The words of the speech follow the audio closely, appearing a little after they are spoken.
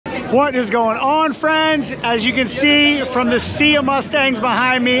What is going on, friends? As you can see from the sea of Mustangs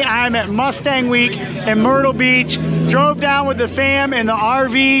behind me, I'm at Mustang Week in Myrtle Beach. Drove down with the fam in the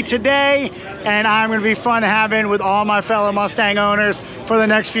RV today, and I'm gonna be fun having with all my fellow Mustang owners for the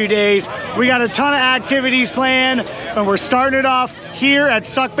next few days. We got a ton of activities planned, and we're starting it off here at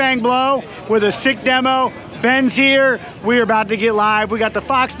Suck Bang Blow with a sick demo. Ben's here. We're about to get live. We got the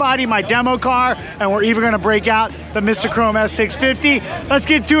Fox Body, my demo car, and we're even gonna break out the Mystichrome S650. Let's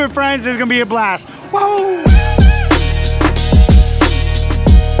get to it, friends. This is gonna be a blast. Whoa!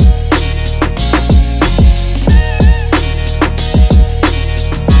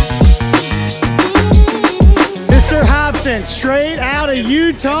 Mr. Hobson, straight out of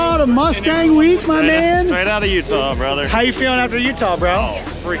Utah to Mustang Week, my man. Straight out of Utah, brother. How you feeling after Utah, bro? Oh,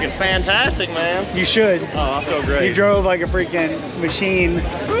 freaking fantastic, man. You should. Oh, I feel great. You drove like a freaking machine.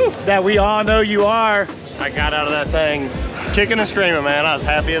 Woo, that we all know you are. I got out of that thing kicking and screaming, man. I was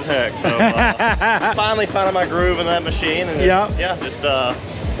happy as heck. So finally finding my groove in that machine, and yeah,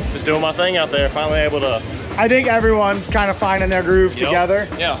 just doing my thing out there. Finally able to. I think everyone's kind of finding their groove together.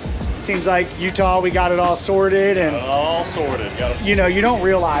 Yeah. Seems like Utah, we got it all sorted, and all sorted. You know, you don't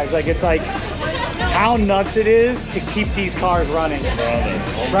realize, like, it's like how nuts it is to keep these cars running,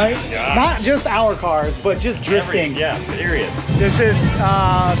 right? Not just our cars, but just drifting. Period. This is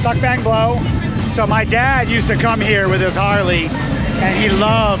Suck Bang Blow. So my dad used to come here with his Harley, and he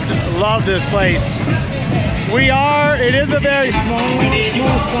loved this place. It is a very small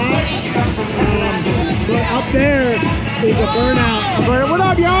spot. But up there is a burnout. What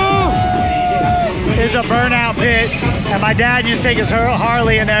up, y'all? Is a burnout pit, and my dad used to take his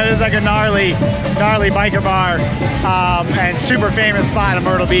Harley in there. There's like a gnarly biker bar, and super famous spot in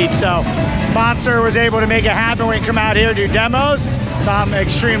Myrtle Beach. So Monster was able to make it happen when we come out here to do demos. So I'm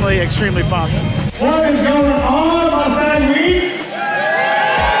extremely pumped. What is going on, Mustang Week?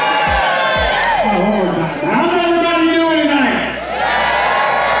 One more time. How's everybody doing tonight?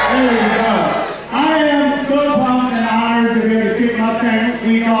 There we go. I am so pumped and honored to be able to kick Mustang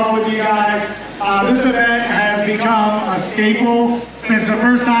Week off with you guys. This event has become a staple since the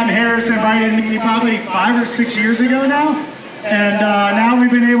first time Harris invited me probably 5 or 6 years ago now. And now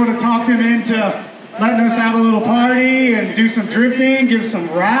we've been able to talk them into letting us have a little party and do some drifting, give some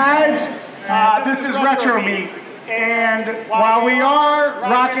rides. This is Retro Meet. And while we are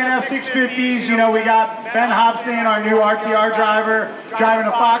rocking S650s, you know, we got Ben Hobson, our new RTR driver, driving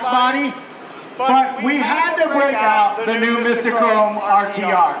a Fox Body. But we had to break out the new Mystichrome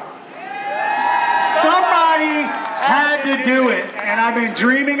RTR. Somebody had to do it, and I've been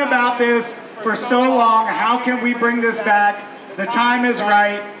dreaming about this for so long. How can we bring this back? The time is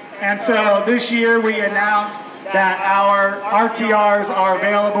right, and so this year we announced that our RTRs are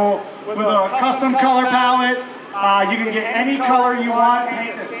available with a custom color palette. You can get any color you want,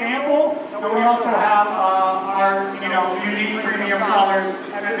 paint the sample, but we also have our unique premium colors,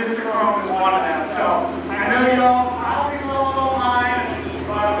 and the Mystichrome is one of them. So I know y'all probably saw it online,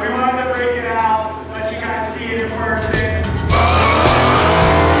 but we wanted to break it out, let you guys see it in person.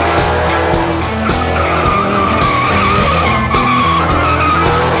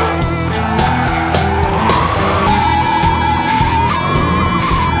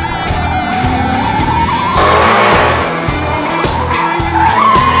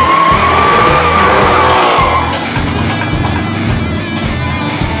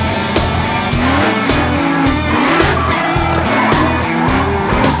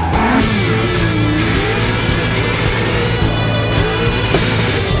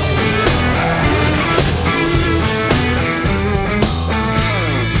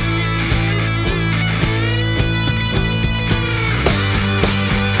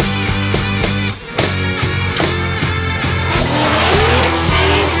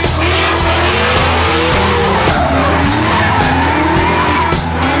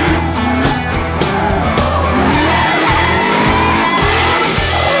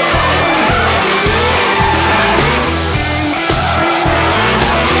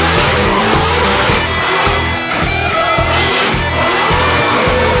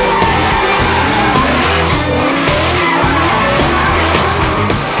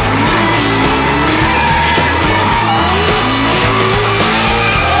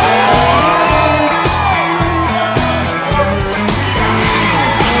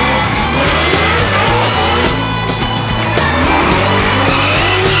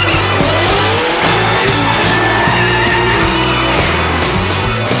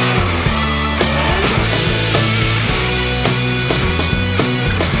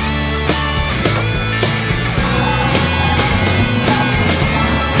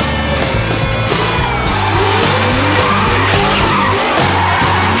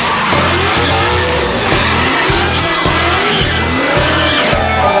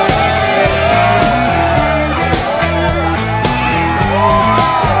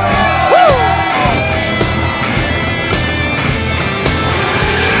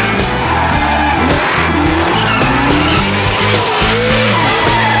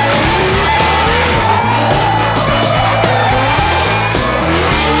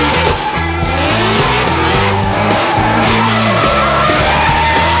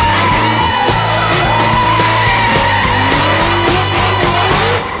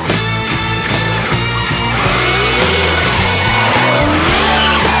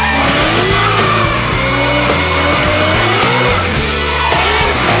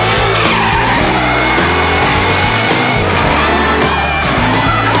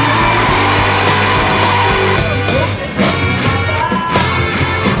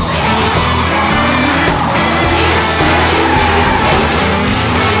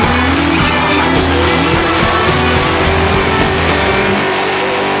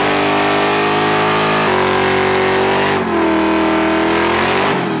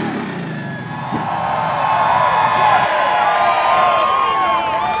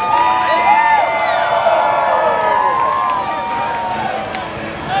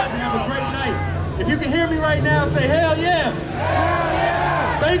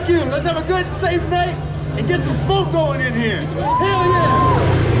 good and safe night and get some smoke going in here. Hell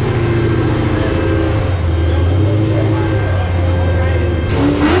yeah.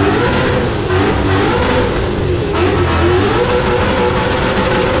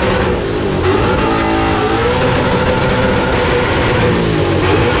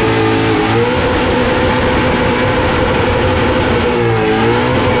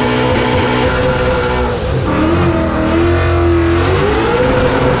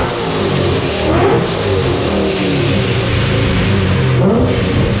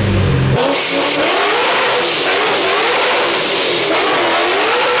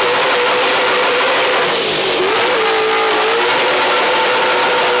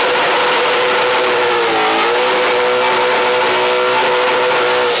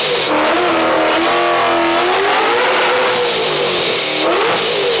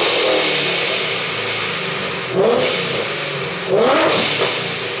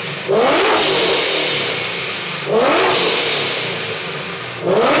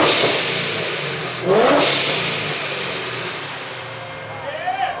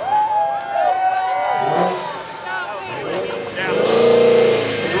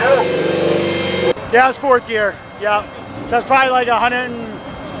 Yeah, it's fourth gear. Yeah, so that's probably like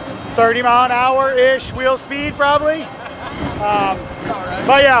 130 mile an hour-ish wheel speed, probably.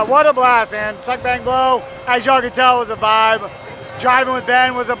 But yeah, what a blast, man. Suck, bang, blow. As y'all can tell, it was a vibe. Driving with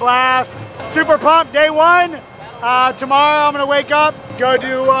Ben was a blast. Super pumped, day one. Tomorrow I'm gonna wake up, go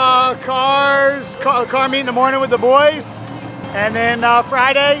do car meet in the morning with the boys. And then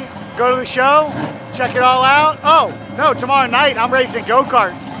Friday, go to the show, check it all out. Oh, no, tomorrow night I'm racing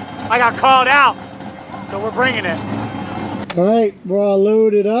go-karts. I got called out, so we're bringing it. All right, we're all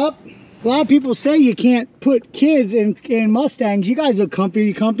loaded up. A lot of people say you can't put kids in Mustangs. You guys look comfy.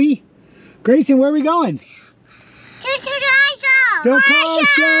 You comfy? Grayson, where are we going? To the car show. The car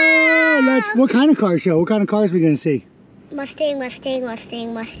show. What kind of car show? What kind of cars are we gonna see? Mustang,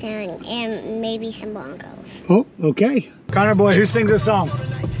 and maybe some Broncos. Oh, okay. Connor boy, who sings this song?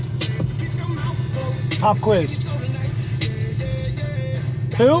 Pop quiz.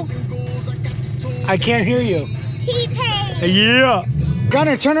 Who? I can't hear you. T-Pain. Yeah.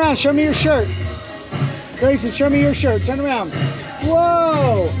 Gunner, turn around. Show me your shirt. Grayson, show me your shirt. Turn around.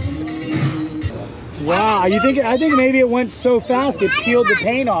 Whoa. Wow. I think maybe it went so fast it peeled the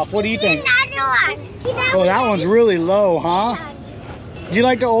paint off. What do you think? Oh, that one's really low, huh? You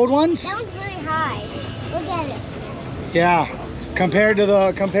like the old ones? That one's really high. Look at it. Yeah. Compared to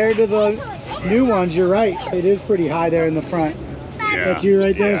the new ones, you're right. It is pretty high there in the front. Yeah. That's you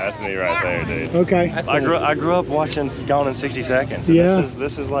right there? Yeah, that's me right there, dude. Okay. I grew up watching Gone in 60 Seconds. Yeah.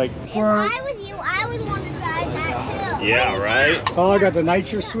 This is like... If I was you, I would want to drive that too. Yeah, right? Oh, I got the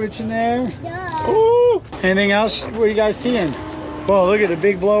nitro switch in there. Duh. Ooh. Anything else? What are you guys seeing? Whoa, look at the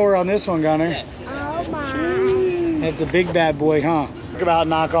big blower on this one, Gunner. Oh my. That's a big bad boy, huh? Talk about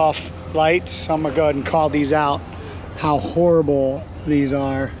knockoff lights. I'm gonna go ahead and call these out. How horrible these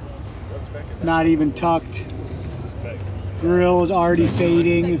are. Not even tucked. Grill is already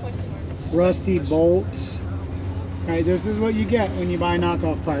fading. Rusty bolts. All right, this is what you get when you buy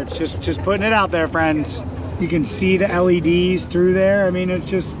knockoff parts. Just putting it out there, friends. You can see the LEDs through there. I mean, it's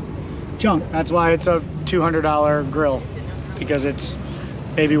just junk. That's why it's a $200 grill, because it's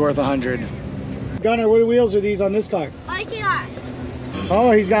maybe worth $100. Gunner, what wheels are these on this car? RTR. Oh,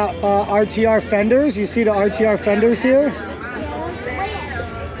 he's got RTR fenders. You see the RTR fenders here?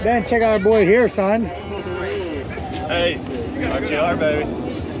 Ben, check out our boy here, son. Hey, RTR, baby.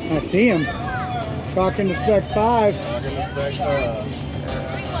 I see him. Rocking the Spec 5.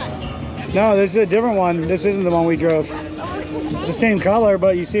 No, this is a different one. This isn't the one we drove. It's the same color,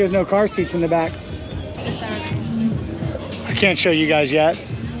 but you see there's no car seats in the back. I can't show you guys yet.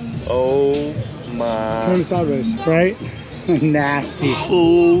 Oh my. Turn it sideways, right? Nasty.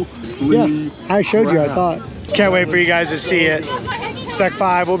 Oh. Yeah, I showed you, I thought. Can't wait for you guys to see it. Spec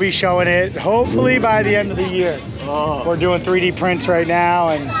 5, we'll be showing it hopefully by the end of the year. Oh. We're doing 3D prints right now,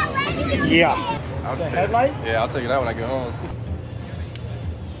 and yeah. The headlight? Yeah, I'll take it out when I get home.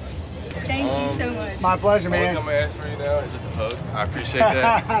 Thank you so much. My pleasure, man. I'm gonna ask for you now. It's just a hug. I appreciate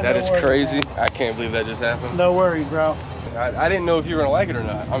that. That is crazy. I can't believe that just happened. No worries, bro. I didn't know if you were gonna like it or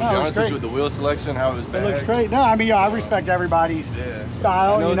not. I'm gonna be honest with you with the wheel selection, how it was bagged. It looks great. No, I mean, I respect everybody's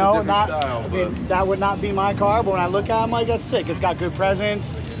style. I know you know, it's a different style, I mean, that would not be my car, but when I look at it, I'm like, that's sick. It's got good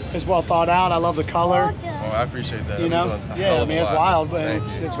presence. It's well thought out. I love the color. Oh, I appreciate that. You know? Yeah, I mean, it's wild, but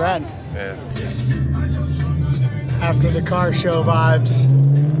it's rad. Yeah. After the car show vibes,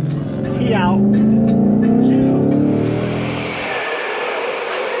 he out.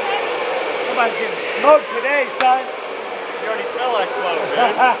 Somebody's getting smoked today, son. You already smell like smoke,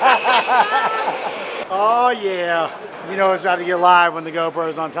 dude. Oh yeah. You know it's about to get live when the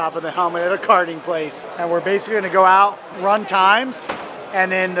GoPro's on top of the helmet at a karting place. And we're basically gonna go out, run times,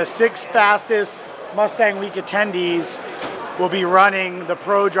 and then the 6 fastest Mustang Week attendees will be running the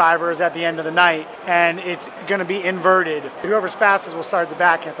pro drivers at the end of the night. And it's gonna be inverted. Whoever's fastest will start at the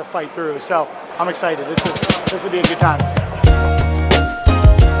back and have to fight through. So I'm excited. This will be a good time.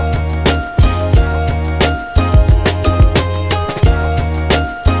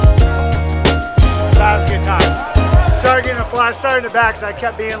 Started getting a flash, started in the back, so I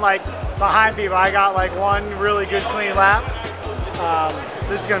kept being like behind people. I got like one really good clean lap.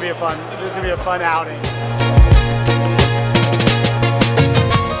 This is gonna be a fun outing.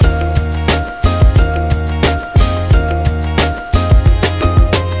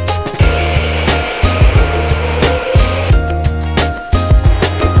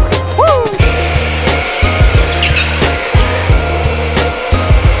 Woo!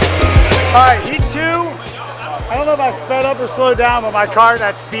 All right, heat 2. I don't know if I sped up or slowed down, but my car at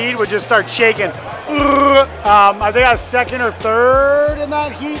that speed would just start shaking. I think I was second or third in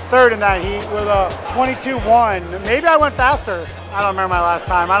that heat. Third in that heat with a 22.1. Maybe I went faster. I don't remember my last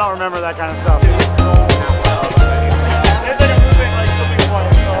time. I don't remember that kind of stuff. It's like a moving, like flipping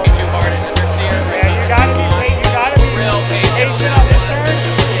point. Too hard in the steer. Yeah, you gotta be real patient on this turn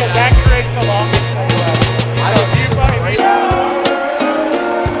because that creates the longest straightaway.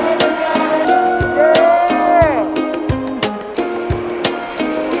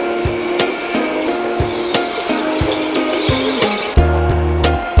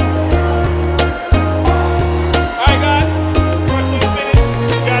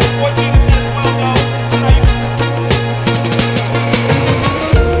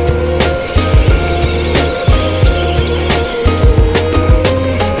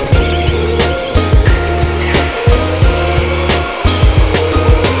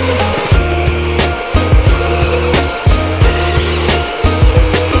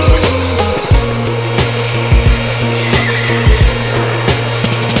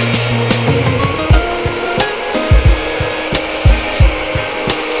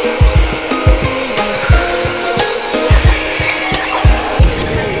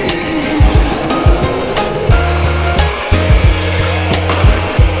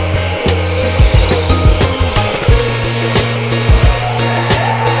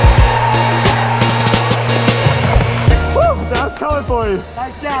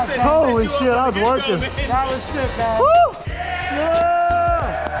 Nice job, son. Holy shit, I was working. That was sick, man. Woo!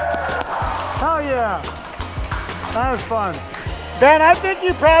 Yeah! Hell yeah. That was fun. Ben, I think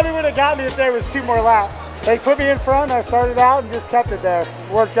you probably would have got me if there was 2 more laps. They put me in front, I started out and just kept it there.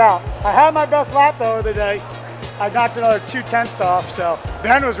 Worked out. I had my best lap though of the day. I knocked another 2/10 off, so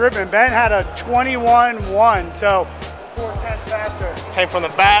Ben was ripping. Ben had a 21.1, so 4/10 faster. Came from the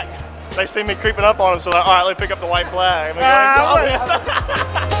back. They see me creeping up on him, so like, all right, let me pick up the white flag. I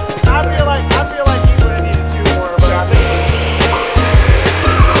feel like he would have needed 2 more, but I think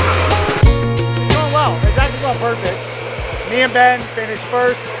it's going well. It's actually going perfect. Me and Ben finished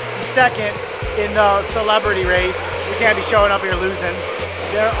first and second in the celebrity race. We can't be showing up here losing.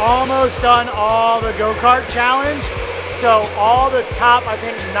 They're almost done all the go-kart challenge. So all the top, I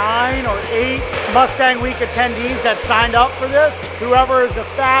think 9 or 8 Mustang Week attendees that signed up for this, whoever is the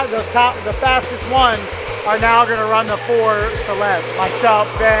fastest ones are now gonna run the 4 celebs. Myself,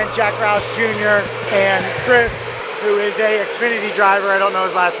 Ben, Jack Rouse Jr., and Chris, who is a Xfinity driver. I don't know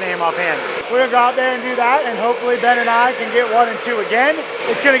his last name offhand. We're gonna go out there and do that, and hopefully Ben and I can get 1 and 2 again.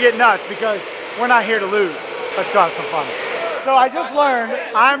 It's gonna get nuts because we're not here to lose. Let's go have some fun. So I just learned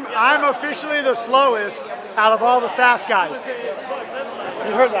I'm officially the slowest out of all the fast guys.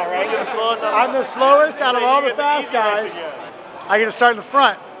 You heard that, right? I'm the slowest out of all the fast guys. I get to start in the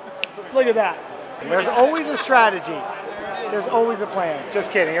front. Look at that. There's always a strategy. There's always a plan.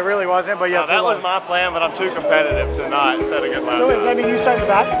 Just kidding, it really wasn't, but yes, that was my plan, but I'm too competitive to not set a good lap. So does that mean you start in the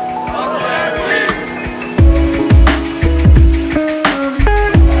back?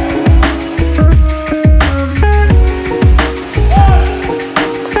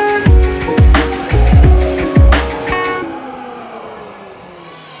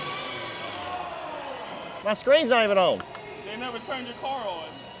 My screen's not even on. They never turned your car on.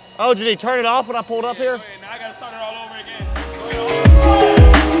 Oh, did he turn it off when I pulled up here? Now I gotta start it all over again.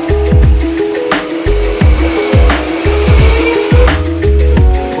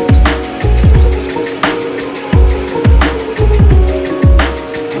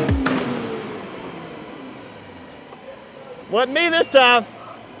 Wasn't me this time.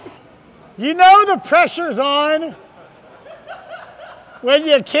 You know the pressure's on when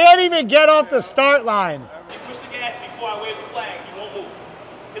you can't even get off the start line. Push the gas before I wave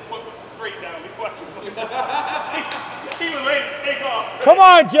Come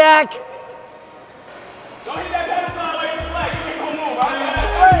on, Jack. Don't hit that pedal side, wait for the flag. You ain't gonna move. All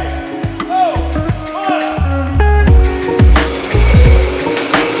right, go.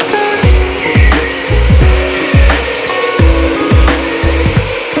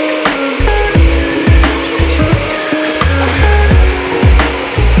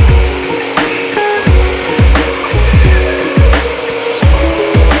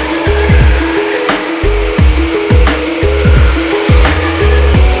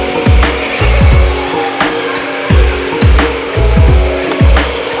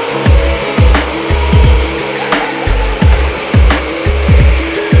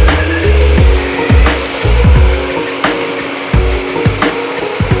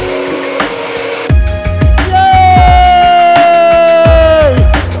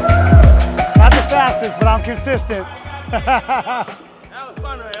 Consistent. That was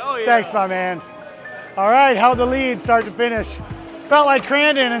fun, right? Oh, yeah. Thanks, my man. All right, held the lead start to finish. Felt like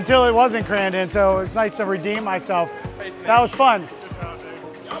Crandon until it wasn't Crandon, so it's nice to redeem myself. That was fun.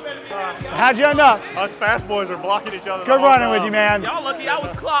 How'd you end up? Us fast boys are blocking each other. Good running with you, man. Y'all lucky I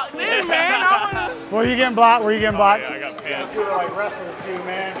was clocked in, man. Were you getting blocked? Were you getting blocked? Yeah, I got pinned. You were like wrestling with you,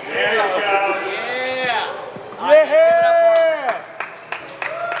 man. There you go. Yeah. Yeah!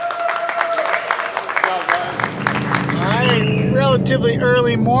 Alright, relatively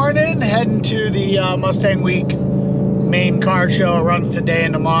early morning, heading to the Mustang Week main car show. It runs today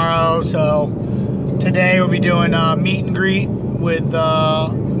and tomorrow, so today we'll be doing a meet and greet with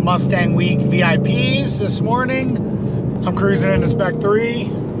Mustang Week VIPs this morning. I'm cruising into Spec 3.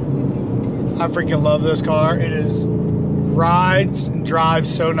 I freaking love this car. It is rides and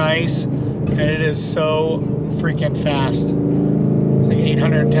drives so nice, and it is so freaking fast. It's like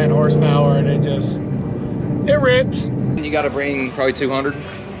 810 horsepower, and it rips. You got to bring probably 200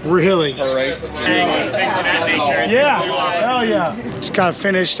 Really? per race. Yeah, hell yeah. Just got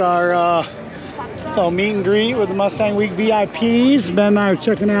finished our little meet and greet with the Mustang Week VIPs. Ben and I are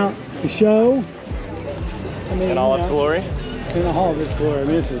checking out the show. I mean, In all its glory? In all of its glory. I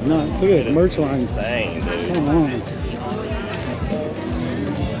mean, this is nuts. Look at this merch line. Insane, dude. Come on.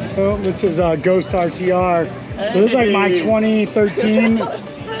 Oh, this is Ghost RTR. So this is like my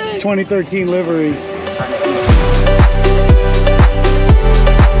 2013 livery.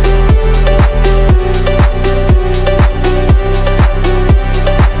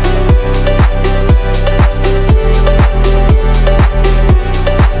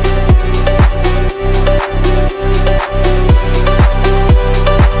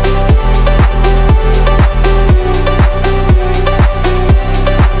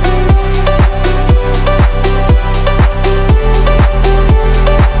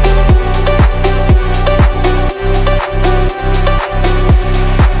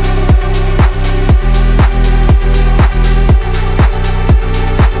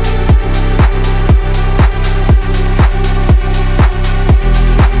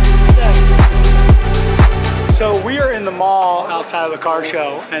 Outside of the car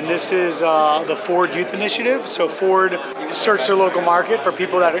show, and this is the Ford Youth Initiative. So Ford searched their local market for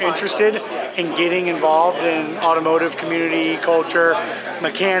people that are interested in getting involved in automotive community, culture,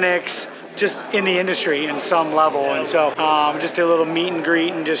 mechanics, just in the industry in some level. And so just did a little meet and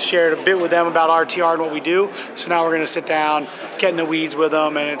greet and just shared a bit with them about RTR and what we do. So now we're going to sit down, get in the weeds with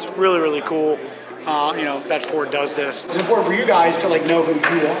them, and it's really, really cool, you know, that Ford does this. It's important for you guys to like know who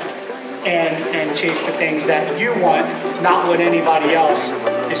you are. And chase the things that you want, not what anybody else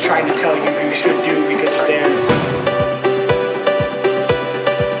is trying to tell you you should do because of them.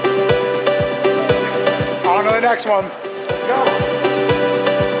 On to the next one. Go.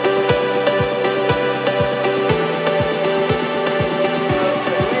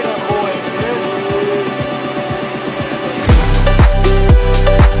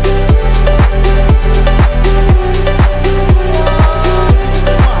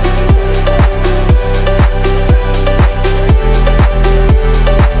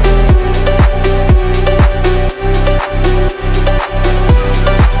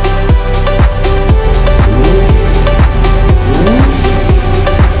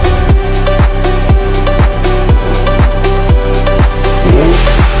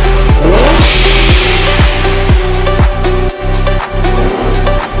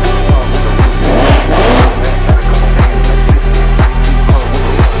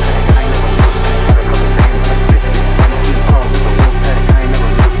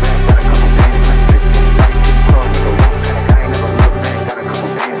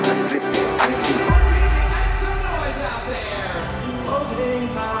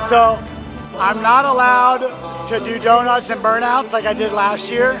 So I'm not allowed to do donuts and burnouts like I did last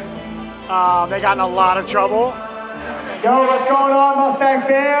year. They got in a lot of trouble. Yo, what's going on, Mustang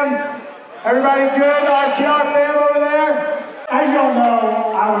fam? Everybody good? RTR fam over there? As y'all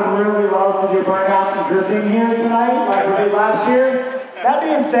know, I would really love to do burnouts and drifting here tonight, like we did last year. That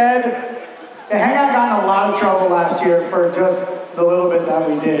being said, the hangout got in a lot of trouble last year for just the little bit that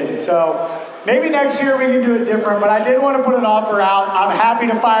we did. So maybe next year we can do it different, but I did want to put an offer out. I'm happy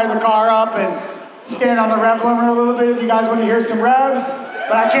to fire the car up and stand on the rev limiter a little bit if you guys want to hear some revs,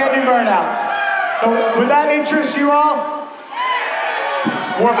 but I can't do burnouts. So would that interest you all?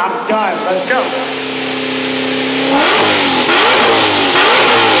 I'm done. Let's go.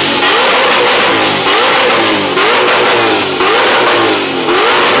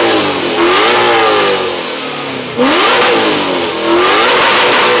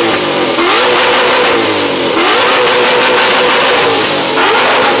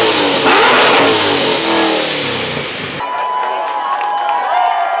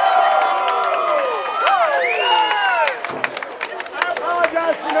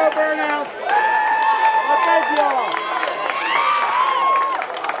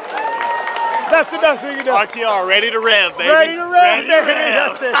 That's the best we can do. RTR, ready to rev, baby. Ready to rev, ready to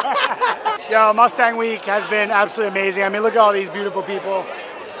rev. That's it. Yo, Mustang Week has been absolutely amazing. I mean, look at all these beautiful people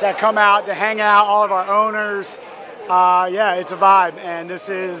that come out to hang out, all of our owners. Yeah, it's a vibe, and this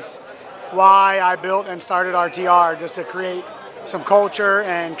is why I built and started RTR, just to create some culture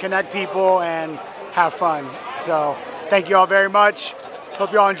and connect people and have fun. So thank you all very much.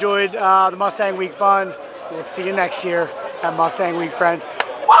 Hope you all enjoyed the Mustang Week fun. We'll see you next year at Mustang Week, friends.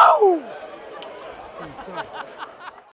 Woo!